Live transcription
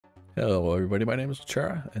Hello everybody, my name is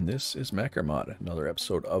Chara, and this is Mech Armada, another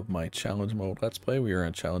episode of my challenge mode let's play. We are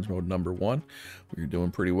on challenge mode number 1. We're doing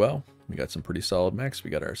pretty well. We got some pretty solid mechs. We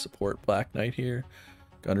got our support Black Knight here,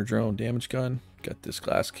 gunner drone, damage gun, got this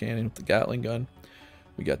glass cannon with the Gatling gun.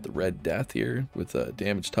 We got the Red Death here with a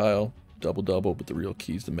damage tile, double, but the real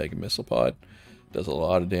key is the Mega Missile Pod. Does a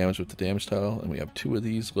lot of damage with the damage tile, and we have 2 of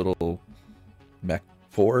these little mech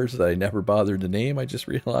 4s that I never bothered to name, I just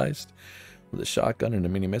realized. With a shotgun and a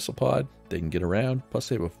mini missile pod, they can get around, plus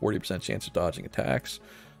they have a 40% chance of dodging attacks.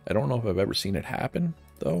 I don't know if I've ever seen it happen,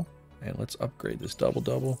 though. And let's upgrade this double,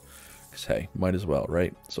 because hey, might as well,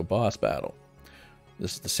 right? So boss battle.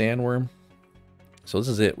 This is the sandworm. So this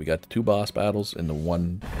is it. We got the 2 boss battles and the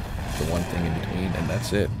one thing in between, and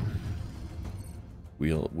that's it.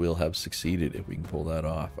 We'll have succeeded if we can pull that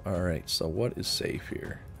off. Alright, so what is safe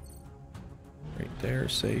here? Right there,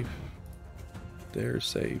 safe. There's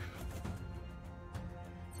safe.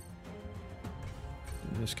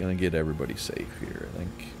 I'm just gonna get everybody safe here, I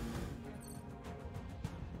think.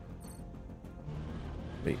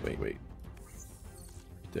 Wait.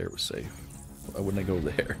 There was safe. Why wouldn't I go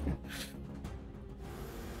there?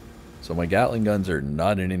 So my Gatling guns are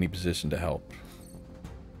not in any position to help.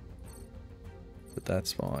 But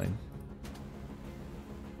that's fine.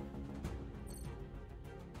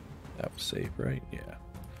 That was safe, right? Yeah.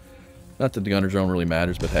 Not that the gunner drone really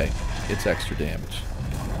matters, but hey, it's extra damage.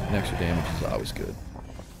 And extra damage is always good.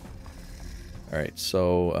 Alright,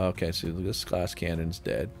 so, okay, so this glass cannon's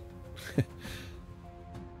dead. Oh,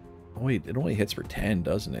 wait, it only hits for 10,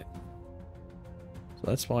 doesn't it? So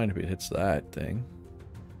that's fine if it hits that thing.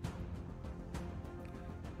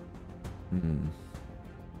 Do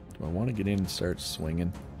I want to get in and start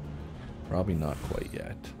swinging? Probably not quite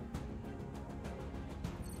yet.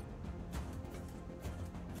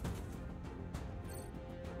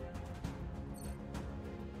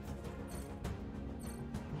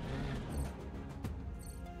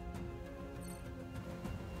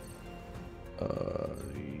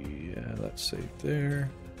 Yeah, that's safe there.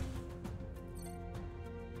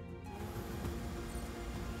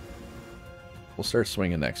 We'll start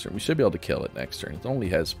swinging next turn. We should be able to kill it next turn. It only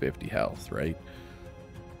has 50 health, right?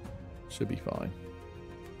 Should be fine.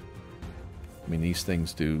 I mean, these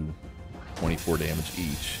things do 24 damage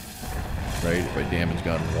each, right? If I damage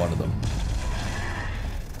gun one of them,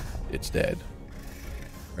 it's dead,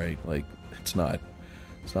 right? Like, it's not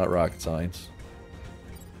rocket science.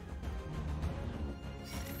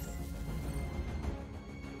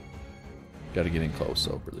 Got to get in close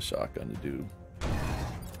though for the shotgun to do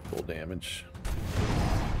full damage.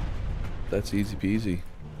 That's easy peasy.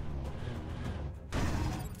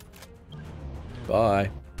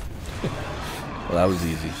 Bye. Well, that was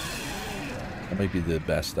easy. That might be the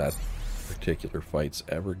best that particular fight's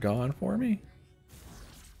ever gone for me.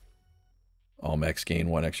 All mechs gain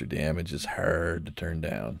 1 extra damage is hard to turn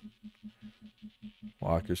down.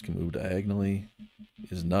 Walkers can move diagonally.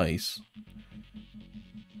 Is nice.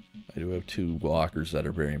 I do have 2 blockers that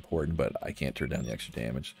are very important, but I can't turn down the extra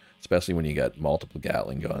damage. Especially when you got multiple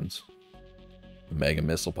Gatling guns. The Mega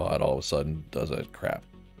Missile Pod all of a sudden does a crap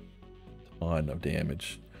ton of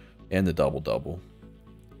damage. And the double.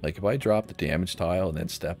 Like if I drop the damage tile and then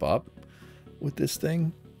step up with this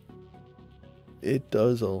thing, it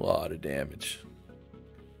does a lot of damage.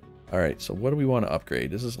 Alright, so what do we want to upgrade?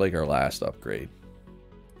 This is like our last upgrade.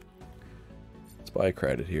 Let's buy a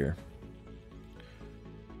credit here.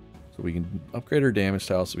 So we can upgrade our damage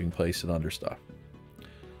tile so we can place it under stuff.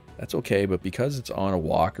 That's okay, but because it's on a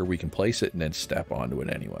walker, we can place it and then step onto it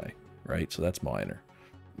anyway, right? So that's minor.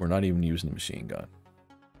 We're not even using the machine gun.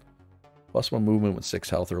 +1 movement with 6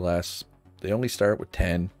 health or less. They only start with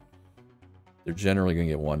 10. They're generally going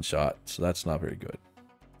to get 1 shot, so that's not very good.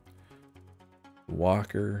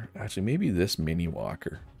 Walker, actually maybe this mini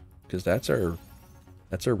walker, because that's our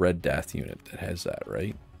Red Death unit that has that,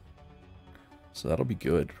 right? So that'll be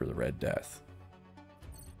good for the Red Death.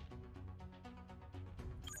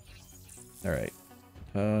 Alright.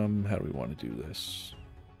 How do we want to do this?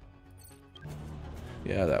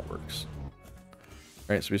 Yeah, that works.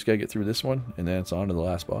 Alright, so we just gotta get through this one, and then it's on to the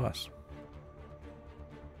last boss.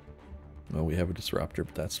 Well, we have a disruptor,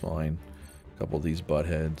 but that's fine. A couple of these butt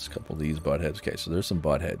heads, a couple of these butt heads. Okay, so there's some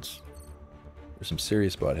butt heads. There's some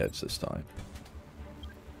serious butt heads this time.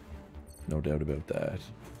 No doubt about that.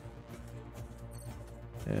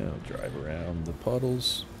 And I'll drive around the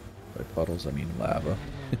puddles. By puddles, I mean lava.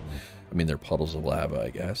 I mean, they're puddles of lava,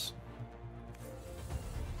 I guess.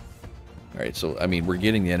 Alright, so, I mean, we're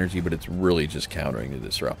getting the energy, but it's really just countering the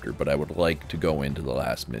disruptor. But I would like to go into the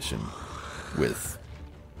last mission with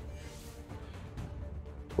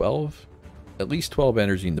 12 at least 12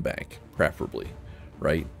 energy in the bank, preferably,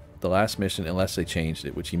 right? The last mission, unless they changed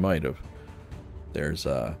it, which he might have, there's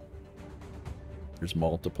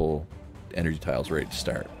multiple energy tiles ready to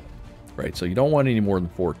start, right? So you don't want any more than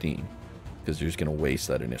 14 because you're just going to waste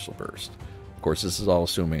that initial burst. Of course, this is all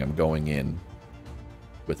assuming I'm going in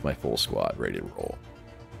with my full squad ready to roll.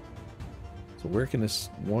 So where can this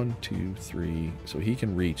 1, 2, 3? So he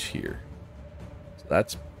can reach here. So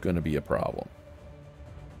that's going to be a problem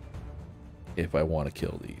if I want to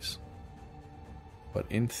kill these. But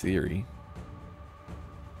in theory,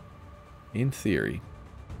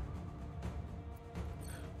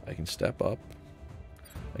 I can step up.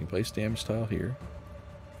 I can place damage tile here.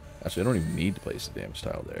 Actually, I don't even need to place the damage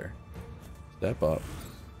tile there. Step up.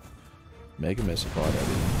 Mega missile pod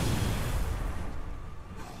everything.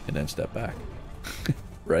 And then step back.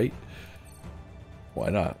 Right? Why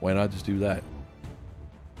not? Why not just do that?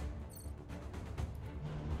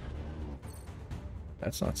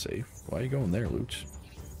 That's not safe. Why are you going there, Luch?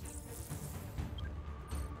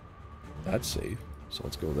 That's safe. So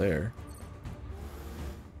let's go there.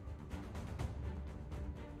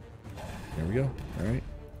 There we go. Alright.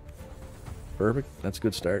 Perfect. That's a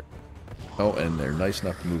good start. Oh, and they're nice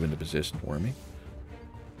enough to move into position for me.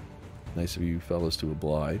 Nice of you fellas to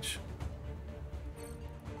oblige.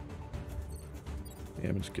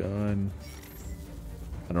 Damage gun.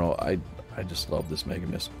 I don't know. I just love this Mega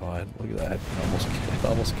Missile Pod. Look at that. I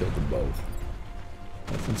almost killed them both.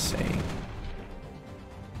 That's insane.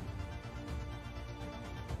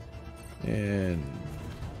 And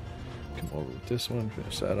come over with this one.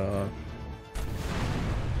 Finish that off.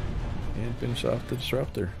 And finish off the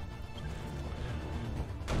Disruptor.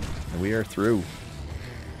 And we are through.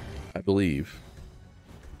 I believe.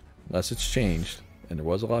 Unless it's changed. And there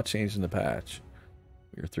was a lot changed in the patch.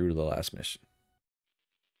 We are through to the last mission.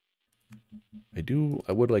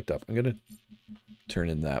 I would like to I'm going to turn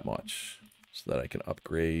in that much so that I can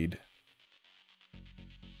upgrade.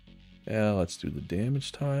 Yeah, let's do the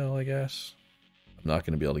damage tile, I guess. I'm not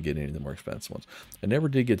going to be able to get any of the more expensive ones. I never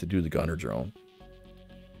did get to do the gunner drone.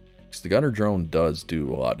 Because the gunner drone does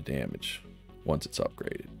do a lot of damage once it's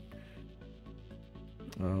upgraded.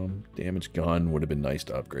 Damage gun would have been nice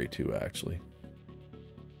to upgrade too, actually.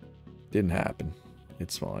 Didn't happen.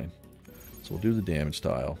 It's fine. So we'll do the damage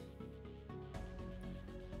tile.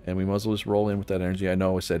 And we might as well just roll in with that energy. I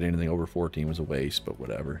know I said anything over 14 was a waste, but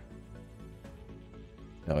whatever.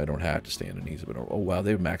 Now I don't have to stand on easy, but oh wow, they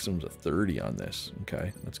have maximums of 30 on this.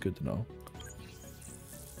 Okay, that's good to know.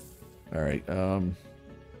 Alright,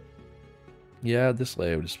 yeah, this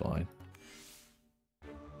layout is fine.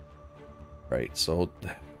 Right, so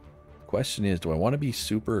the question is, do I want to be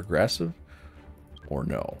super aggressive or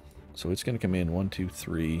no? So it's going to come in 1, 2,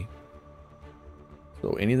 3.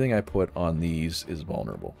 So anything I put on these is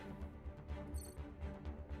vulnerable.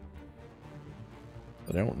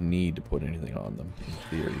 But I don't need to put anything on them, in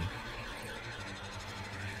theory.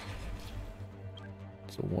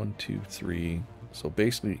 So 1, 2, 3. So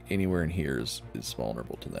basically anywhere in here is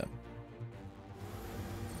vulnerable to them.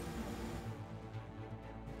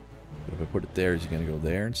 But if I put it there, is he going to go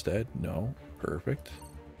there instead? No. Perfect.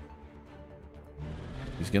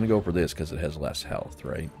 He's going to go for this because it has less health,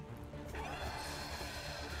 right?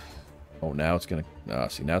 Oh, now it's going to...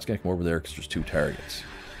 see, now it's going to come over there because there's 2 targets.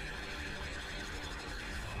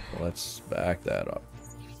 So let's back that up.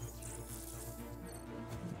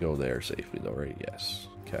 Go there safely, though, right? Yes.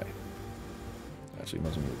 Okay. Actually, might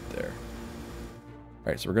as well move it there.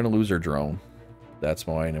 Alright, so we're going to lose our drone. That's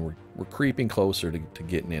fine, and we're creeping closer to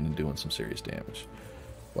getting in and doing some serious damage.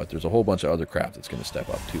 But there's a whole bunch of other crap that's going to step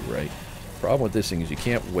up too, right? Problem with this thing is you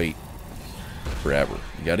can't wait forever.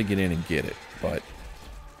 You got to get in and get it, but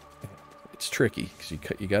it's tricky because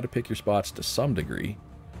you got to pick your spots to some degree.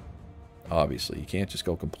 Obviously, you can't just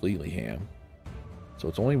go completely ham. So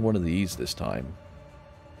it's only one of these this time,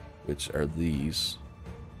 which are these.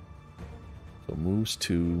 So moves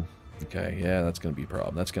to... Okay, yeah, that's going to be a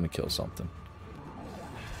problem. That's going to kill something.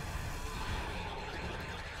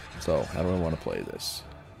 So, how do I want to play this?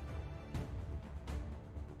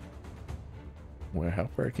 How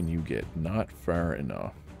far can you get? Not far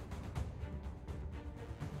enough.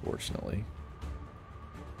 Fortunately.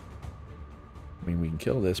 I mean, we can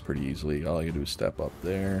kill this pretty easily. All I gotta do is step up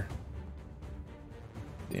there.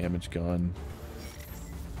 Damage gun.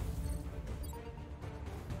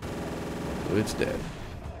 So it's dead.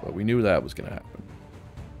 But we knew that was gonna happen.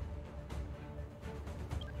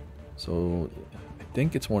 So, I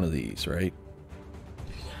think it's one of these, right?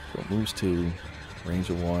 So it moves to range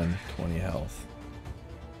of 1, 20 health.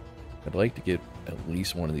 I'd like to get at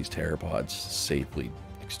least one of these pteropods safely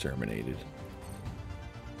exterminated.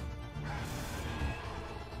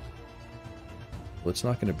 Well, it's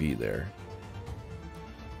not going to be there.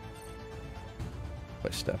 If I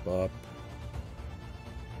step up,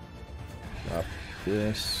 drop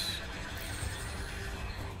this,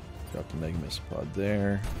 drop the Mega Missile Pod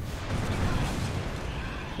there.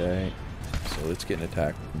 Okay, so it's getting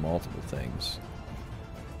attacked with multiple things.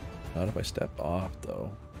 Not if I step off,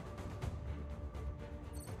 though.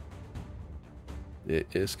 It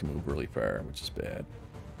can move really far, which is bad.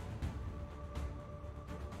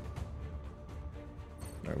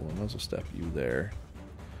 Alright, well, I might as well step you there.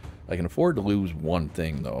 I can afford to lose one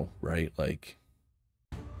thing, though, right? Like...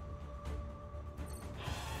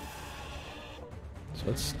 So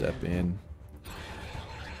let's step in.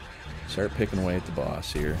 Start picking away at the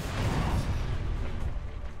boss here.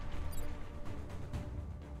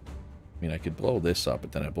 I mean, I could blow this up,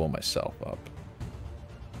 but then I blow myself up.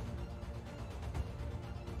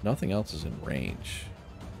 Nothing else is in range.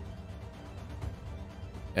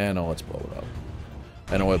 And oh, let's blow it up.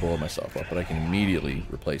 I know I blow myself up, but I can immediately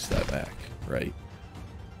replace that back, right?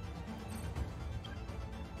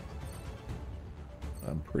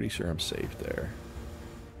 I'm pretty sure I'm safe there.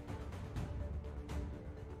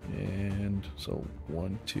 And so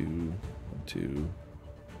 1, 2, 1, 2.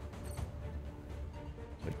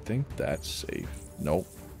 I think that's safe. Nope,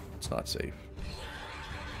 it's not safe.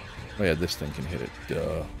 Oh yeah, this thing can hit it.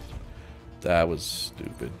 Duh. That was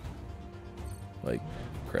stupid. Like,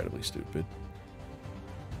 incredibly stupid.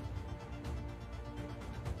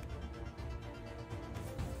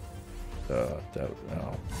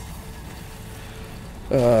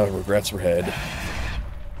 Regrets for head.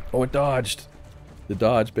 Oh, it dodged. The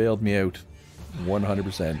dodge bailed me out.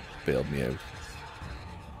 100% bailed me out.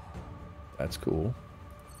 That's cool.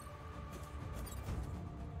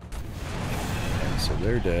 And so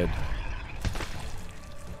they're dead.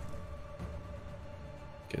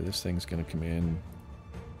 Okay, this thing's gonna come in.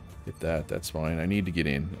 Hit that, that's fine. I need to get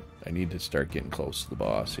in. I need to start getting close to the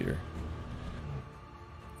boss here.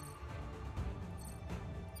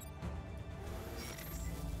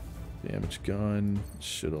 Damage gun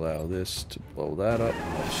should allow this to blow that up.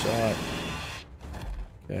 One shot.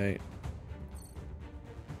 Okay.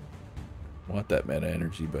 Want that meta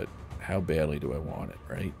energy, but how badly do I want it,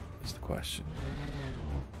 right? Is the question.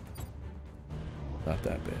 Not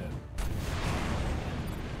that bad.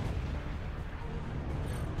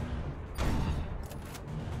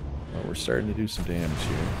 Well, we're starting to do some damage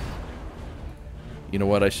here. You know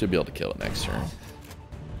what? I should be able to kill it next turn.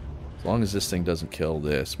 As long as this thing doesn't kill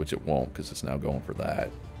this, which it won't because it's now going for that,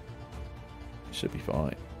 it should be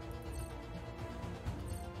fine.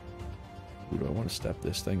 Ooh, do I want to step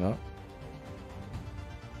this thing up?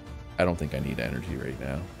 I don't think I need energy right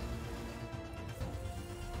now.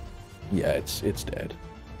 Yeah, it's dead.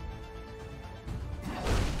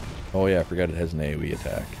 Oh yeah, I forgot it has an AoE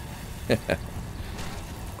attack.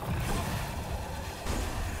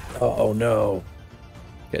 Oh no.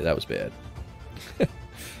 Okay, that was bad.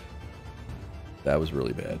 That was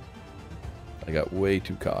really bad. I got way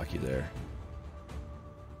too cocky there.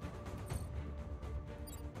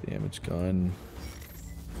 Damage gun.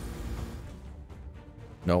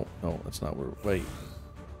 No, no, that's not where... Wait.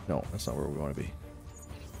 No, that's not where we want to be.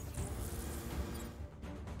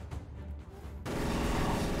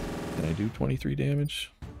 Can I do 23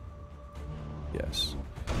 damage? Yes.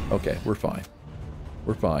 Okay, we're fine.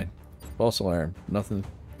 We're fine. False alarm. Nothing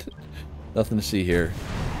to see here.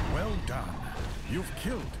 Well done. You've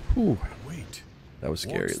killed. Ooh. Wait. That was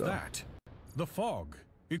scary, What's though. That? The fog.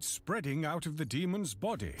 It's spreading out of the demon's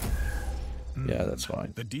body. Yeah, that's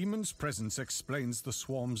fine. The demon's presence explains the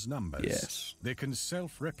swarm's numbers. Yes. They can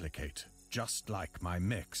self-replicate, just like my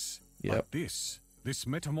mechs. Yep. But this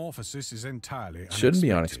metamorphosis is entirely unexpected. Shouldn't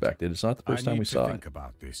be unexpected. It's not the first time we saw I need to think it.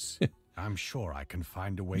 about this. I'm sure I can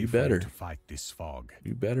find a way You for you better. to fight this fog.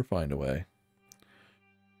 You better find a way.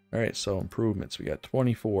 Alright, so improvements. We got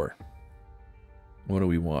 24. What do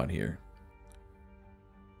we want here?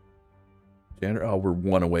 Oh, we're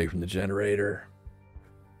one away from the generator.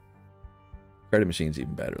 Credit machine's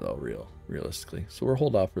even better, though, realistically. So we'll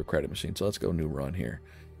hold off for a credit machine. So let's go new run here.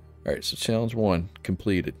 Alright, so challenge 1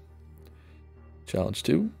 completed. Challenge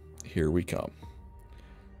 2, here we come.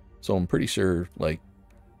 So I'm pretty sure, like,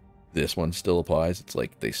 this one still applies. It's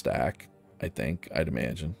like they stack, I think, I'd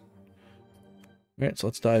imagine. Alright, so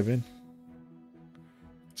let's dive in.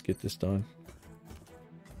 Let's get this done.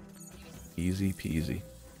 Easy peasy.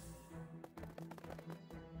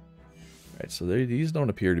 Alright, so these don't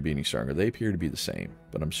appear to be any stronger. They appear to be the same.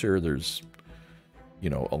 But I'm sure there's, you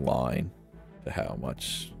know, a line to how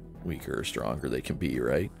much weaker or stronger they can be,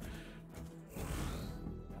 right?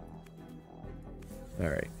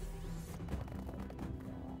 Alright.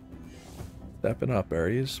 Stepping up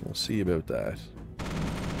areas. We'll see about that.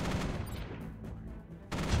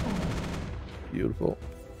 Beautiful.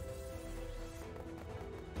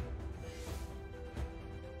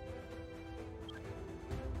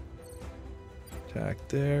 Attack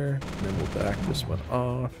there. Then we'll back this one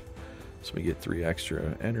off. So we get 3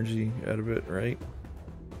 extra energy out of it, right?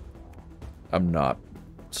 I'm not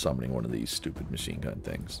summoning one of these stupid machine gun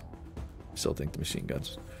things. I still think the machine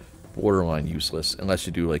gun's borderline useless. Unless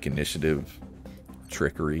you do like initiative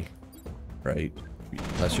trickery, right?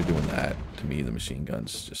 Unless you're doing that, to me the machine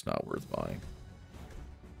gun's just not worth buying.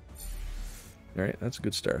 Alright, that's a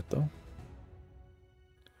good start though.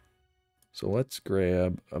 So let's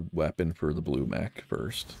grab a weapon for the blue mech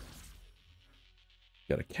first.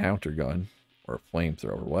 Got a counter gun or a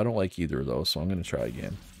flamethrower. Well, I don't like either of those, so I'm going to try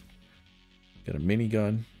again. Got a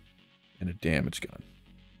minigun and a damage gun.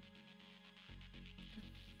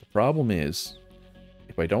 The problem is,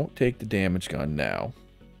 if I don't take the damage gun now,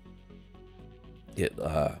 it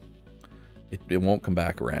won't come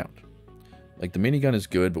back around. Like, the minigun is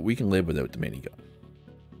good, but we can live without the minigun.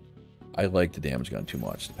 I like the damage gun too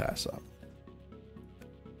much to pass up.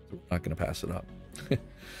 So we're not going to pass it up.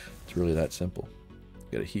 It's really that simple.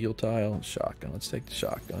 Got a heal tile and shotgun. Let's take the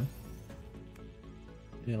shotgun.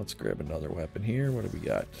 Yeah, let's grab another weapon here. What do we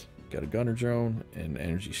got? Got a gunner drone and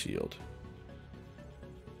energy shield.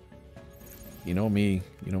 You know me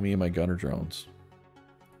and my gunner drones.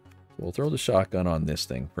 We'll throw the shotgun on this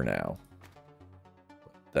thing for now.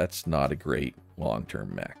 That's not a great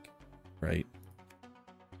long-term mech, right?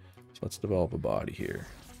 So let's develop a body here.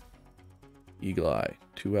 Eagle Eye,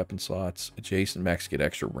 2 weapon slots. Adjacent mechs get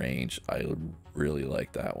extra range. I really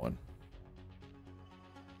like that one.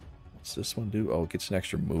 What's this one do? Oh, it gets an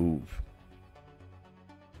extra move.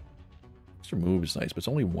 Extra move is nice, but it's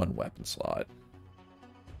only 1 weapon slot.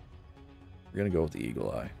 We're going to go with the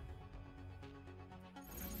Eagle Eye.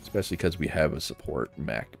 Especially because we have a support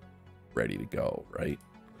mech ready to go, right?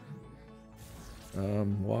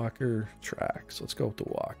 Walker, tracks. Let's go with the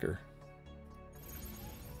Walker.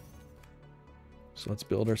 So let's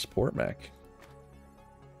build our support mech.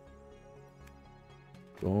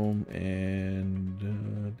 Boom,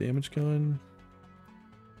 and damage gun.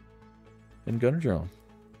 And gunner drone.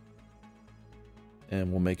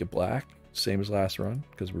 And we'll make it black, same as last run,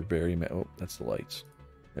 because we're very... Oh, that's the lights.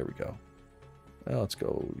 There we go. Well, let's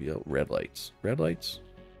go red lights. Red lights.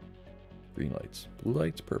 Green lights. Blue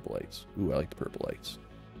lights, purple lights. Ooh, I like the purple lights.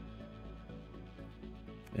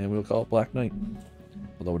 And we'll call it Black Knight.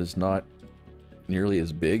 Although it is not nearly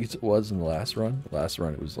as big as it was in the last run. The last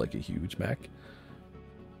run, it was like a huge mech.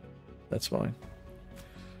 That's fine.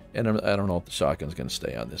 And I don't know if the shotgun's going to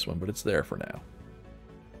stay on this one, but it's there for now.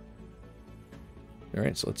 All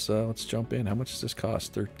right, so let's jump in. How much does this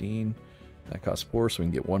cost? 13. That costs 4, so we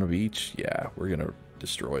can get 1 of each. Yeah, we're going to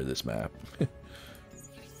destroy this map.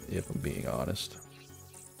 If I'm being honest.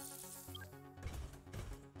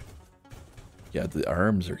 Yeah, the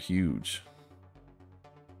arms are huge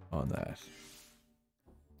on that.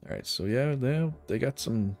 Alright, so yeah, they got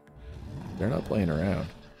some... They're not playing around.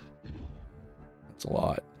 That's a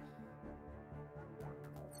lot.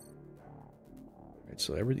 Alright,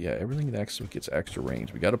 so everything next gets extra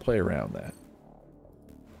range. We got to play around that.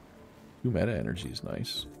 2 meta energy is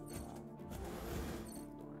nice.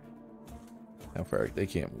 How far? They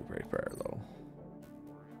can't move very far, though.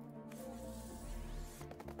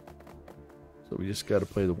 So we just got to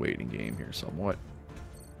play the waiting game here somewhat.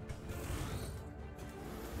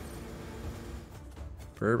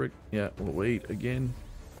 Perfect. Yeah, we'll wait again.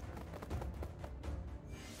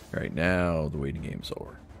 Alright, now the waiting game's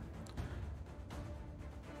over.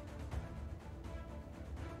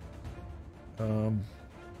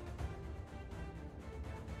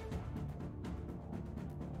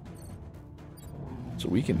 So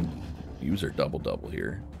we can use our double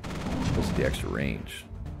here. Plus the extra range.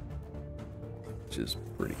 Which is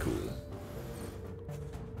pretty cool.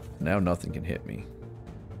 Now nothing can hit me.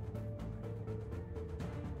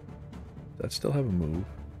 Does that still have a move?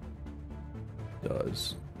 It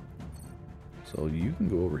does. So you can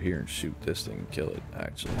go over here and shoot this thing and kill it,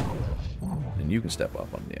 actually. And you can step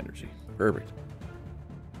up on the energy. Perfect.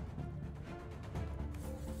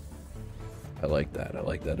 I like that. I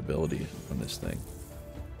like that ability on this thing.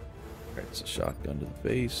 Alright, it's a shotgun to the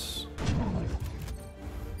face.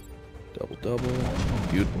 Double.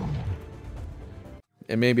 Beautiful.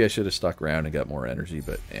 And maybe I should have stuck around and got more energy,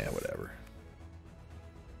 but whatever.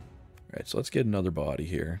 Alright, so let's get another body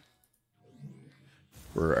here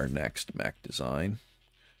for our next mech design.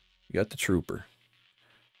 We got the Trooper.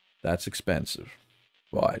 That's expensive.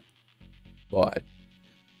 But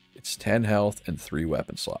it's 10 health and 3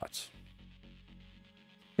 weapon slots.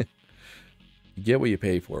 You get what you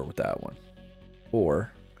pay for with that one.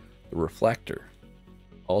 Or the reflector,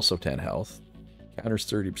 also 10 health, counters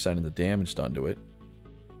 30% of the damage done to it.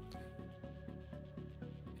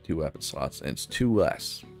 2 weapon slots, and it's 2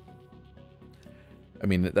 less. I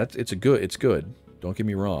mean, it's good. Don't get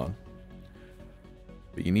me wrong.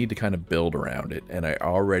 But you need to kind of build around it, and I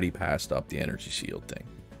already passed up the energy shield thing.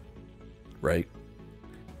 Right?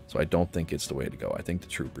 So I don't think it's the way to go. I think the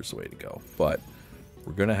trooper's the way to go. But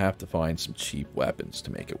we're going to have to find some cheap weapons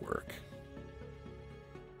to make it work.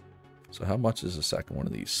 So how much is the second one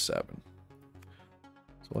of these? 7.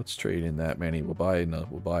 So let's trade in that many. We'll buy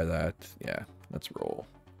that. Yeah, let's roll.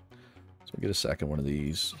 So we'll get a second one of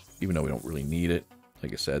these, even though we don't really need it.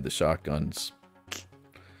 Like I said, the shotgun's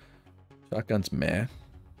meh.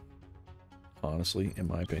 Honestly, in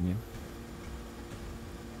my opinion.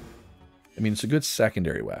 I mean, it's a good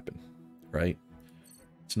secondary weapon, right?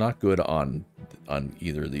 It's not good on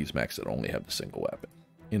either of these mechs that only have the single weapon,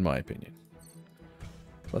 in my opinion.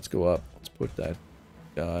 So let's go up. Let's put that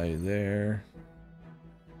guy there.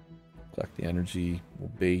 Collect the energy. We'll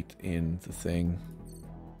bait in the thing.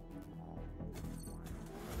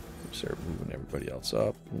 Start moving everybody else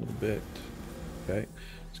up a little bit. Okay.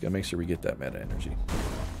 Just gotta make sure we get that meta energy.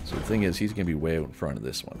 So the thing is, he's gonna be way out in front of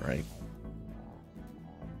this one, right?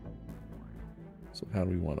 So how do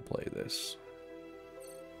we want to play this?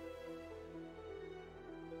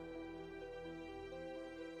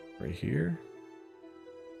 Right here?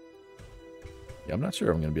 Yeah, I'm not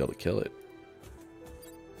sure I'm gonna be able to kill it.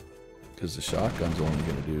 Because the shotgun's only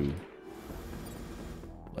gonna do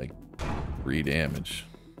like 3 damage.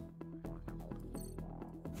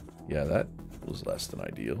 Yeah, that was less than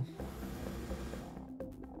ideal.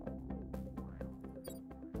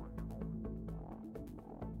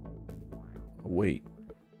 Wait.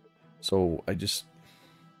 So I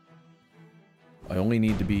only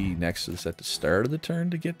need to be next to this at the start of the turn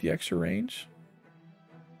to get the extra range?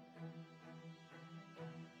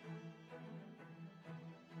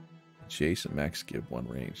 Adjacent mechs give 1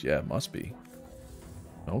 range. Yeah, it must be.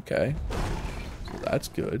 Okay. So that's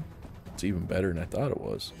good. It's even better than I thought it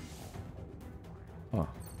was. Huh.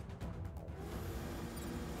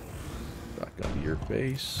 Shotgun to your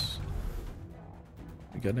face.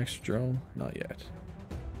 We got an extra drone? Not yet.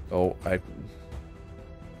 Oh, I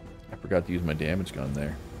forgot to use my damage gun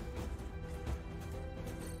there.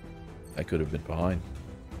 I could have been behind.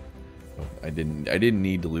 Oh, I didn't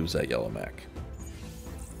need to lose that yellow mech.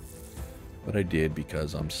 But I did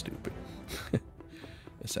because I'm stupid.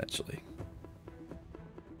 Essentially.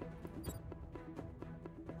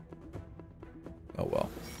 Oh well.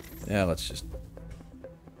 Yeah, let's just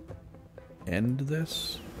end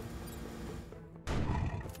this.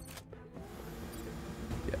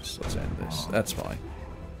 Yes, let's end this. That's fine.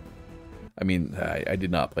 I mean, I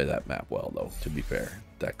did not play that map well, though, to be fair.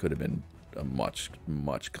 That could have been a much,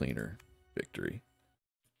 much cleaner victory.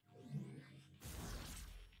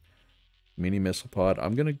 Mini missile pod.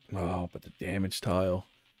 I'm gonna... Oh, but the damage tile.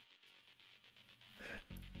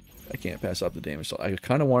 I can't pass up the damage tile. I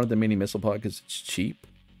kind of wanted the mini missile pod because it's cheap.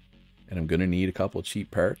 And I'm gonna need a couple of cheap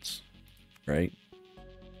parts. Right?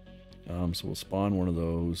 So we'll spawn one of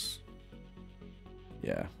those.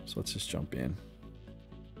 Yeah, so let's just jump in.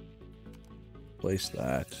 Place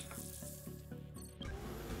that.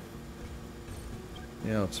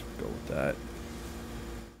 Yeah, let's go with that.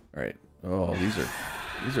 Alright. Oh,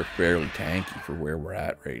 these are fairly tanky for where we're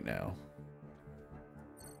at right now.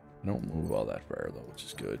 I don't move all that far though, which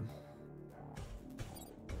is good.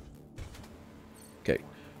 Okay.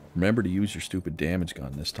 Remember to use your stupid damage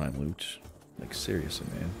gun this time, Luch. Like, seriously,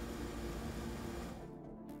 man.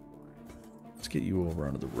 Let's get you over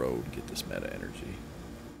onto the road and get this meta energy.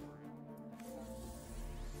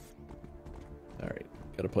 Alright,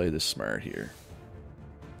 gotta play this smart here.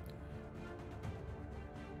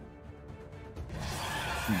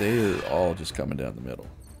 They're all just coming down the middle.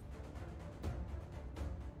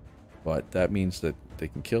 But that means that they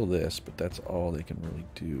can kill this, but that's all they can really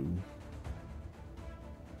do.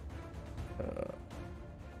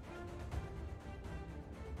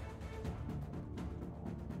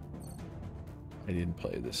 I didn't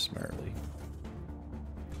play this smartly.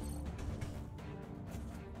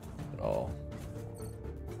 At all.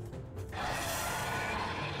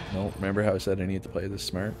 No, remember how I said I needed to play this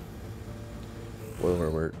smart? Spoiler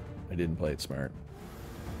alert, I didn't play it smart.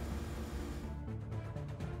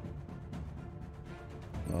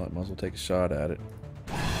 Well, I might as well take a shot at it.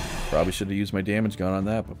 Probably should have used my damage gun on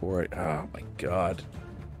that before I... Oh my god.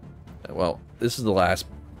 Well, this is the last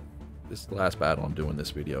battle I'm doing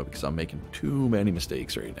this video because I'm making too many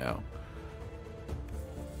mistakes right now.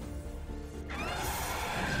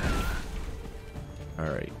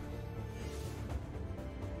 Alright.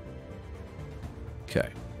 Okay.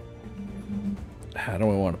 How do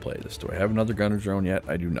I want to play this? Do I have another gunner drone yet?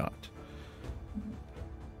 I do not.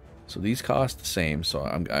 So these cost the same, so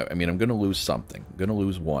I mean, I'm going to lose something. I'm going to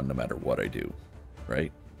lose one no matter what I do,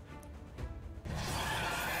 right?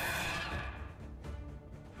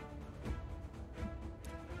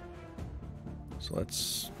 So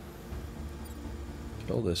let's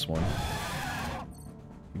kill this one.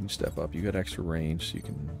 You can step up. You got extra range, so you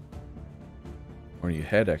can... Or you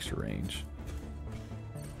had extra range.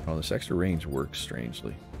 Oh, this extra range works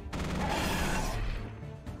strangely. Do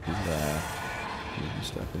that. You can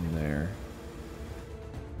step in there.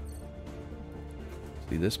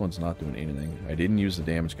 See, this one's not doing anything. I didn't use the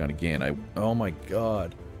damage gun again. Oh my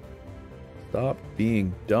god. Stop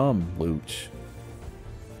being dumb, Luch.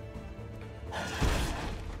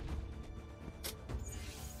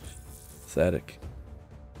 Pathetic.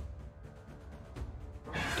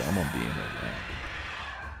 How dumb I'm being right now.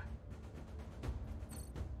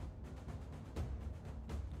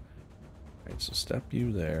 Alright, so step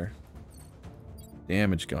you there.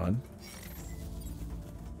 Damage gun.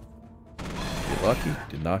 Get lucky?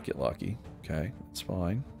 Did not get lucky. Okay, that's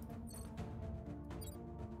fine.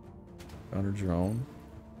 Gunner drone.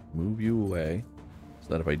 Move you away. So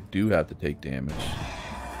that if I do have to take damage,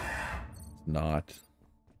 it's not.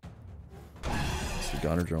 It's the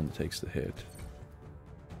gunner drone that takes the hit.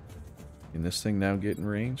 Can this thing now get in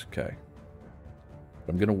range? Okay.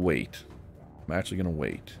 But I'm gonna wait. I'm actually gonna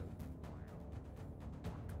wait.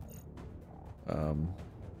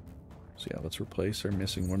 So yeah, let's replace our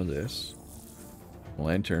missing one of this.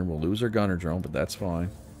 Lantern, we'll lose our gunner drone, but that's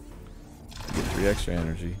fine. We get 3 extra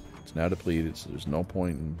energy. It's now depleted, so there's no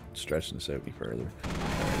point in stretching this out any further.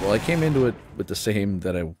 Well, I came into it with the same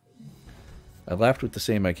that I left with the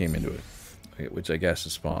same I came into it, which I guess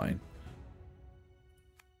is fine.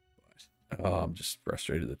 Oh, I'm just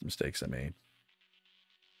frustrated at the mistakes I made.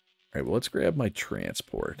 Alright, well, let's grab my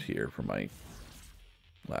transport here for my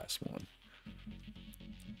last one.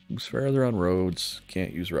 Moves further on roads.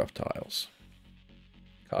 Can't use rough tiles.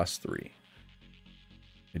 Cost 3.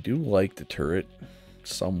 I do like the turret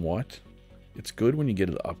somewhat. It's good when you get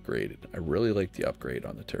it upgraded. I really like the upgrade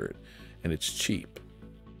on the turret. And it's cheap.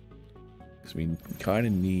 Because we kind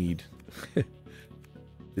of need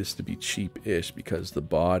this to be cheap-ish because the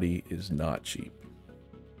body is not cheap.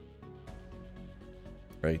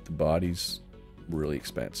 Right? The body's really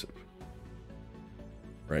expensive.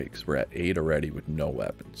 Right, because we're at 8 already with no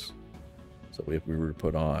weapons. So if we were to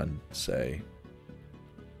put on, say,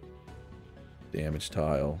 damage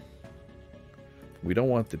tile. We don't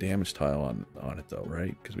want the damage tile on it though,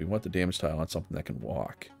 right? Because we want the damage tile on something that can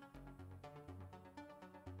walk.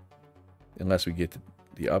 Unless we get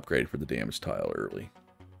the upgrade for the damage tile early.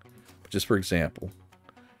 But just for example,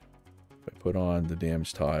 if I put on the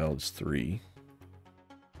damage tile, it's 3.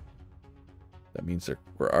 That means that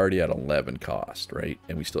we're already at 11 cost, right?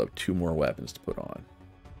 And we still have 2 more weapons to put on.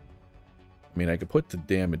 I mean, I could put the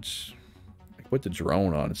damage... I could put the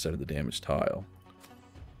drone on instead of the damage tile.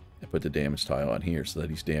 I put the damage tile on here so that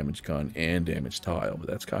he's damage gun and damage tile. But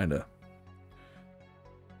that's kind of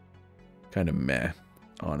meh,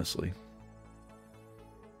 honestly.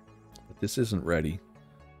 But this isn't ready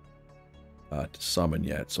to summon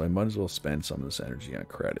yet, so I might as well spend some of this energy on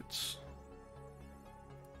credits.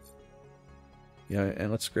 Yeah, and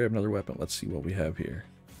let's grab another weapon. Let's see what we have here.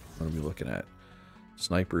 What are we looking at?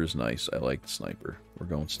 Sniper is nice. I like the sniper. We're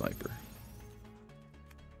going sniper.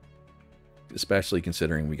 Especially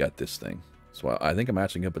considering we got this thing. So I think I'm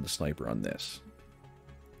actually going to put the sniper on this.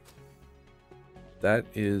 That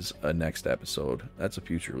is a next episode. That's a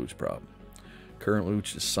future Luch problem. Current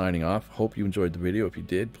Luch is signing off. Hope you enjoyed the video. If you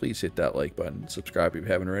did, please hit that like button. Subscribe if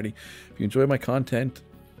you haven't already. If you enjoy my content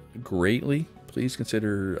greatly, please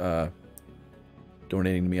consider...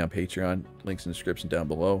 donating to me on Patreon. Links in the description down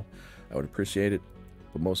below. I would appreciate it.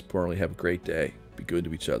 But most importantly, have a great day. Be good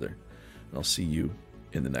to each other. And I'll see you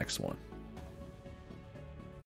in the next one.